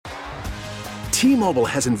T-Mobile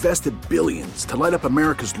has invested billions to light up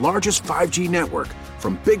America's largest 5G network,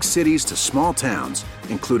 from big cities to small towns,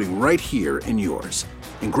 including right here in yours.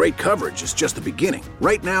 And great coverage is just the beginning.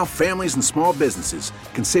 Right now, families and small businesses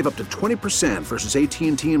can save up to 20% versus AT&T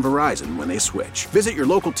and Verizon when they switch. Visit your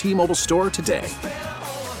local T-Mobile store today.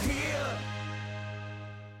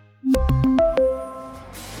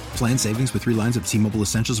 Plan savings with 3 lines of T-Mobile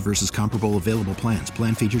Essentials versus comparable available plans.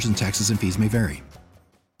 Plan features and taxes and fees may vary.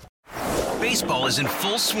 Baseball is in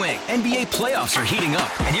full swing. NBA playoffs are heating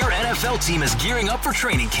up, and your NFL team is gearing up for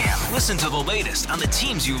training camp. Listen to the latest on the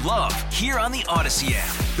teams you love here on the Odyssey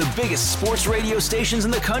app. The biggest sports radio stations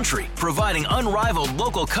in the country, providing unrivaled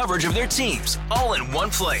local coverage of their teams, all in one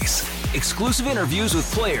place. Exclusive interviews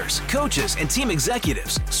with players, coaches, and team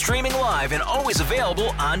executives, streaming live and always available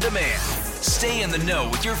on demand. Stay in the know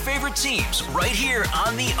with your favorite teams right here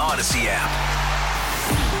on the Odyssey app.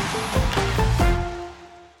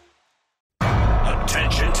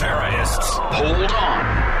 Attention terrorists, hold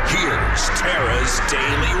on. Here's Tara's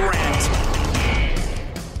Daily Rant.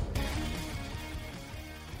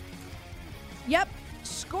 Yep,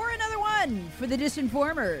 score another one for the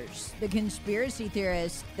disinformers, the conspiracy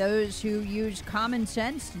theorists, those who use common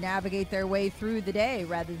sense to navigate their way through the day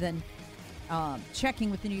rather than checking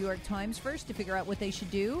with the New York Times first to figure out what they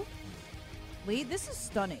should do. Lee, this is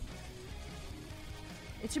stunning.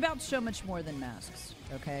 It's about so much more than masks,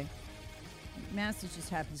 okay? Masks just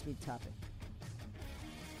happens to be the topic.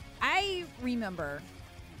 I remember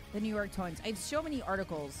the New York Times. I have so many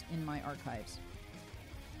articles in my archives.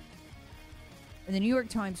 In the New York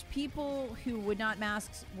Times, people who would not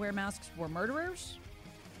wear masks were murderers.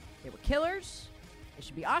 They were killers. They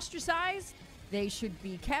should be ostracized. They should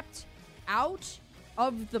be kept out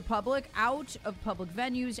of the public, out of public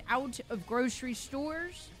venues, out of grocery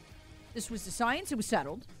stores. This was the science. It was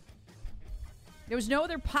settled. There was no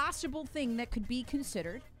other possible thing that could be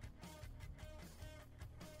considered.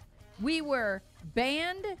 We were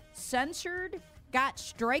banned, censored, got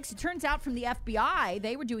strikes. It turns out from the FBI,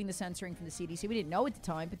 they were doing the censoring from the CDC. We didn't know at the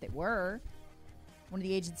time, but they were. One of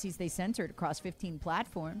the agencies they censored across 15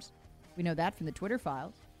 platforms. We know that from the Twitter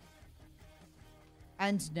files.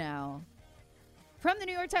 And now, from the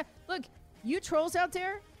New York Times. Look, you trolls out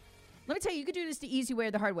there, let me tell you, you could do this the easy way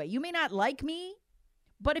or the hard way. You may not like me,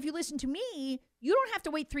 but if you listen to me, you don't have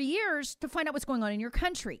to wait 3 years to find out what's going on in your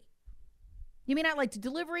country. You may not like the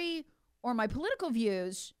delivery or my political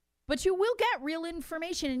views, but you will get real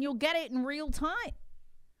information and you'll get it in real time.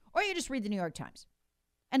 Or you just read the New York Times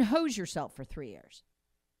and hose yourself for 3 years.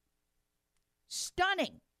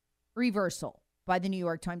 Stunning reversal by the New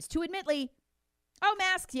York Times to admittedly, oh,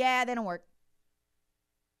 masks, yeah, they don't work.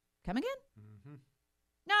 Come again? Mm-hmm.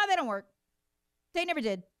 No, they don't work. They never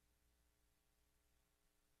did.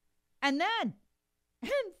 And then,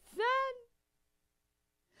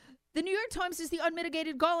 the New York Times is the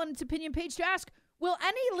unmitigated gall on its opinion page to ask, will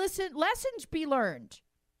any lessons be learned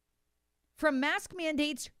from mask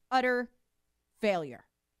mandates' utter failure?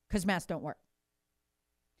 Because masks don't work.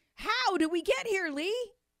 How do we get here,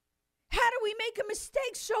 Lee? How do we make a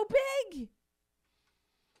mistake so big?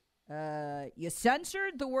 You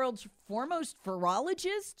censored the world's foremost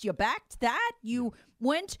virologist. You backed that. You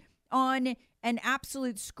went on an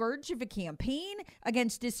absolute scourge of a campaign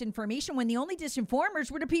against disinformation when the only disinformers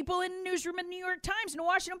were the people in the newsroom in the New York Times and the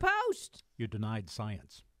Washington Post. You denied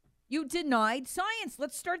science. You denied science.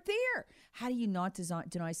 Let's start there. How do you not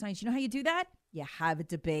deny science? You know how you do that? You have a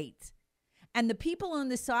debate. And the people on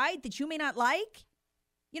the side that you may not like,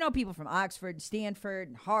 you know, people from Oxford, Stanford,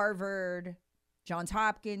 and Harvard, Johns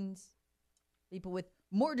Hopkins, people with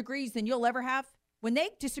more degrees than you'll ever have, when they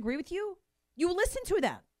disagree with you, you listen to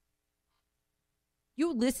them.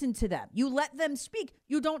 You listen to them. You let them speak.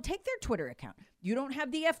 You don't take their Twitter account. You don't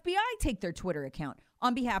have the FBI take their Twitter account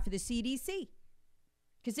on behalf of the CDC.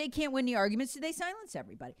 Because they can't win the arguments, so they silence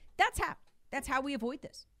everybody. That's how we avoid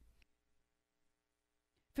this.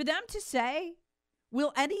 For them to say,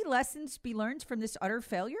 will any lessons be learned from this utter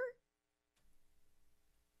failure?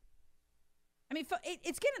 I mean,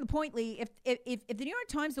 it's getting to the point, Lee, if the New York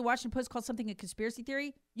Times, the Washington Post calls something a conspiracy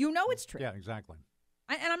theory, you know it's true. Yeah, exactly.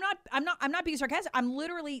 And I'm not being sarcastic. I'm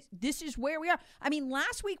literally, this is where we are. I mean,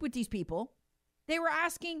 last week with these people, they were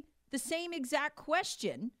asking the same exact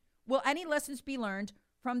question. Will any lessons be learned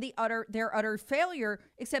from their utter failure?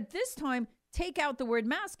 Except this time, take out the word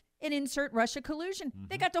mask and insert Russia collusion. Mm-hmm.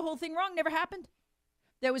 They got the whole thing wrong. Never happened.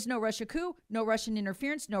 There was no Russia coup, no Russian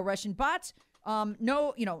interference, no Russian bots,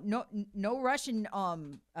 no Russian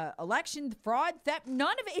election fraud, theft.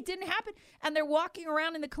 None of it. It didn't happen. And they're walking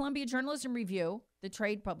around in the Columbia Journalism Review, the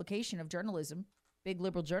trade publication of journalism, big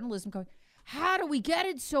liberal journalism, going, how do we get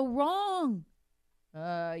it so wrong?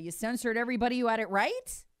 You censored everybody who had it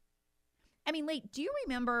right? I mean, do you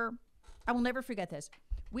remember? I will never forget this.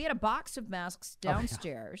 We had a box of masks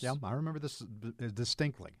downstairs. Yeah, I remember this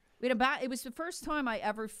distinctly. We had it was the first time I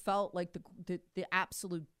ever felt like the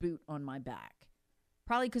absolute boot on my back.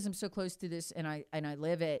 Probably because I'm so close to this and I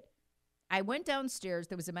live it. I went downstairs.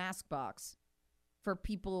 There was a mask box for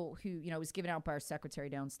people who, was given out by our secretary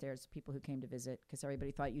downstairs, people who came to visit, because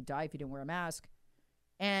everybody thought you'd die if you didn't wear a mask.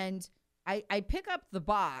 And I pick up the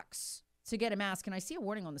box to get a mask, and I see a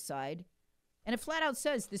warning on the side, and it flat out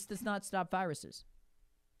says, this does not stop viruses.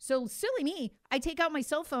 So silly me, I take out my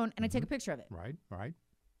cell phone, and I take a picture of it. Right.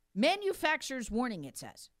 Manufacturer's warning, it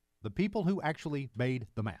says. The people who actually made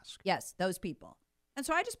the mask. Yes, those people. And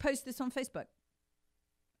so I just post this on Facebook.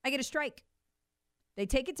 I get a strike. They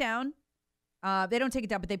take it down. They don't take it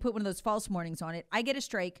down, but they put one of those false warnings on it. I get a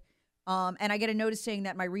strike, and I get a notice saying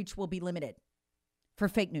that my reach will be limited for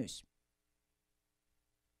fake news.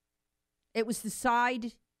 It was the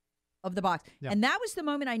side of the box. Yeah. And that was the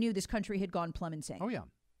moment I knew this country had gone plumb insane. Oh, yeah.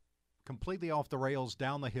 Completely off the rails,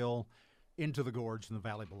 down the hill, into the gorge in the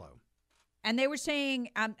valley below. And they were saying,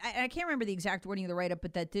 I can't remember the exact wording of the write-up,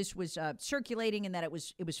 but that this was circulating and that it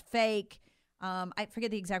was fake. I forget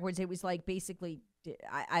the exact words. It was like basically,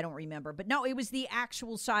 I don't remember. But no, it was the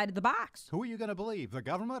actual side of the box. Who are you going to believe, the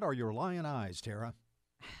government or your lying eyes, Tara?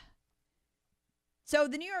 So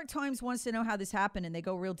the New York Times wants to know how this happened, and they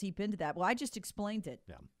go real deep into that. Well, I just explained it.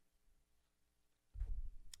 Yeah.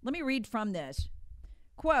 Let me read from this.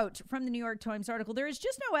 Quote from the New York Times article, "There is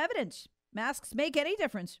just no evidence masks make any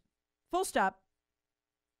difference. Full stop.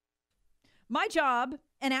 My job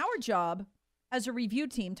and our job as a review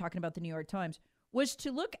team," talking about the New York Times, "was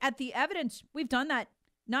to look at the evidence. We've done that,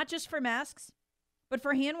 not just for masks, but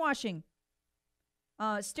for hand washing,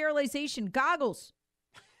 sterilization, goggles."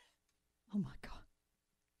 Oh, my God.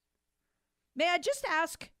 May I just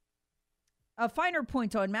ask a finer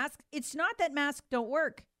point on masks? It's not that masks don't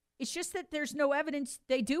work. It's just that there's no evidence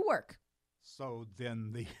they do work. So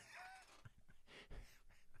then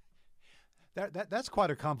that's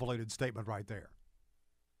quite a convoluted statement right there.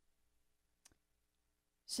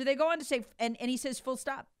 So they go on to say, and he says, full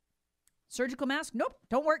stop. Surgical mask? Nope,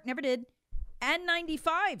 don't work, never did.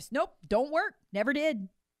 N95s? Nope, don't work, never did.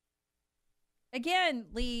 Again,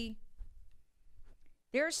 Lee,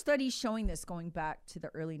 there are studies showing this going back to the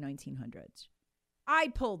early 1900s. I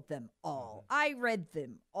pulled them all. I read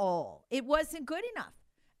them all. It wasn't good enough.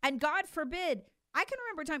 And God forbid, I can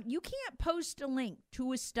remember a time, you can't post a link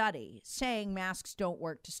to a study saying masks don't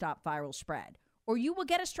work to stop viral spread, or you will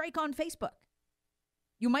get a strike on Facebook.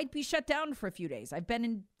 You might be shut down for a few days. I've been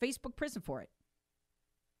in Facebook prison for it.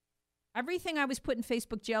 Everything I was put in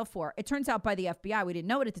Facebook jail for, it turns out by the FBI, we didn't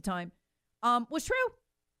know it at the time, was true.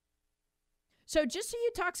 So just so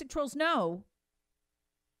you toxic trolls know,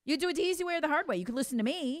 you do it the easy way or the hard way. You can listen to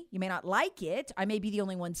me. You may not like it. I may be the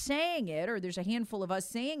only one saying it, or there's a handful of us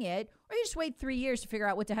saying it, or you just wait 3 years to figure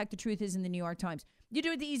out what the heck the truth is in the New York Times. You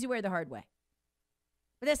do it the easy way or the hard way.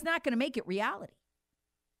 But that's not going to make it reality.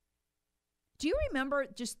 Do you remember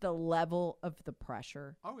just the level of the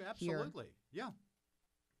pressure? Oh, absolutely. Here? Yeah.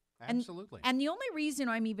 Absolutely. And the only reason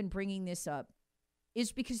I'm even bringing this up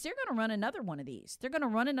is because they're going to run another one of these. They're going to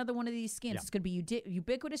run another one of these scams. Yeah. It's going to be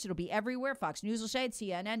ubiquitous. It'll be everywhere. Fox News will say it,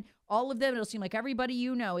 CNN, all of them. It'll seem like everybody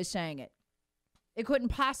you know is saying it. It couldn't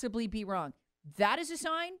possibly be wrong. That is a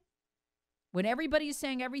sign when everybody is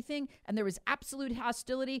saying everything and there is absolute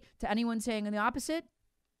hostility to anyone saying the opposite,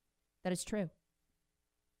 that it's true.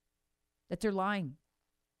 That they're lying.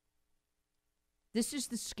 This is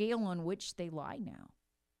the scale on which they lie now.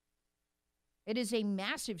 It is a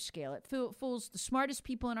massive scale. It fools the smartest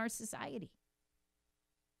people in our society.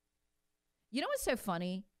 You know what's so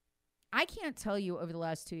funny? I can't tell you over the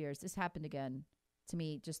last 2 years. This happened again to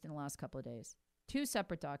me just in the last couple of days. 2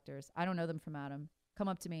 separate doctors. I don't know them from Adam. Come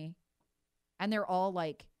up to me. And they're all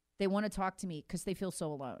like, they want to talk to me because they feel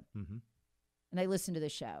so alone. Mm-hmm. And they listen to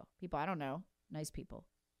this show. People I don't know. Nice people.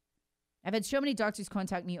 I've had so many doctors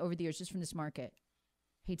contact me over the years just from this market.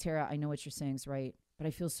 Hey, Tara, I know what you're saying is right, but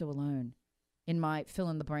I feel so alone. In my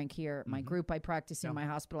fill in the blank here, my group I practice in, my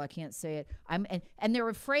hospital, I can't say it. And they're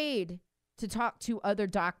afraid to talk to other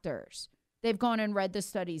doctors. They've gone and read the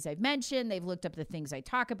studies I've mentioned. They've looked up the things I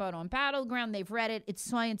talk about on Battleground. They've read it. It's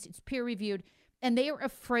science. It's peer reviewed. And they are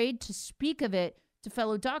afraid to speak of it to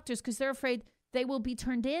fellow doctors because they're afraid they will be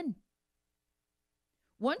turned in.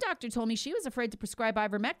 One doctor told me she was afraid to prescribe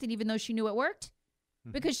ivermectin even though she knew it worked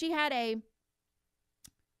because she had a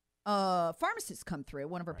pharmacist come through,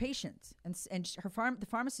 one of her patients, and the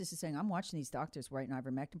pharmacist is saying, "I'm watching these doctors writing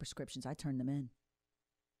ivermectin prescriptions. I turn them in.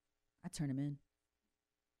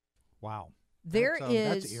 Wow.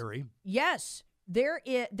 That's eerie. Yes. There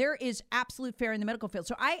is absolute fair in the medical field.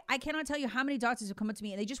 So I cannot tell you how many doctors have come up to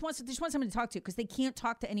me and they just want somebody to talk to because they can't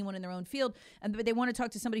talk to anyone in their own field, but they want to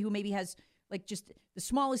talk to somebody who maybe has like just the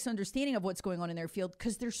smallest understanding of what's going on in their field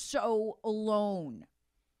because they're so alone.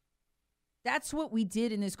 That's what we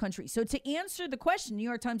did in this country. So to answer the question, New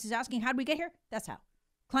York Times is asking, how did we get here? That's how.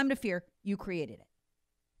 Climate of fear, you created it.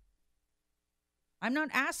 I'm not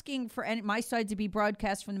asking for my side to be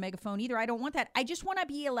broadcast from the megaphone either. I don't want that. I just want to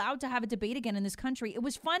be allowed to have a debate again in this country. It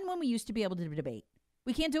was fun when we used to be able to debate.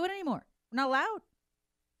 We can't do it anymore. We're not allowed.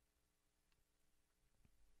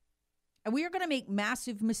 And we are going to make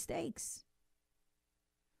massive mistakes.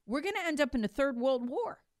 We're going to end up in a third world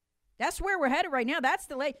war. That's where we're headed right now. That's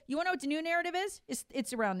the late. You want to know what the new narrative is?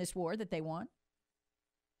 It's around this war that they want.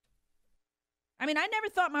 I mean, I never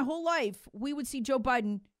thought my whole life we would see Joe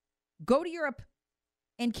Biden go to Europe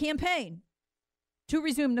and campaign to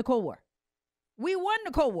resume the Cold War. We won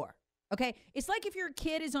the Cold War, okay? It's like if your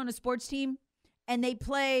kid is on a sports team and they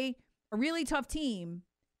play a really tough team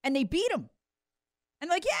and they beat them. And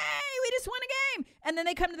like, yay, we just won a game. And then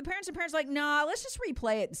they come to the parents and parents are like, nah, let's just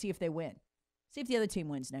replay it and see if they win. See if the other team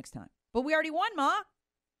wins next time. But we already won, Ma.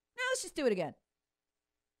 Now let's just do it again.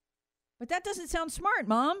 But that doesn't sound smart,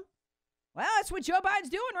 Mom. Well, that's what Joe Biden's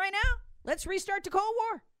doing right now. Let's restart the Cold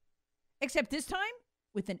War. Except this time,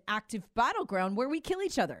 with an active battleground where we kill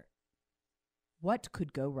each other. What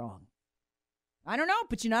could go wrong? I don't know,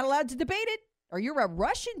 but you're not allowed to debate it. Or you're a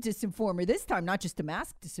Russian disinformer this time, not just a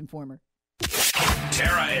masked disinformer.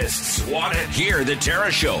 Terrorists want it. Hear the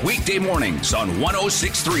Tara Show weekday mornings on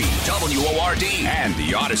 106.3 WORD and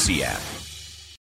the Odyssey app.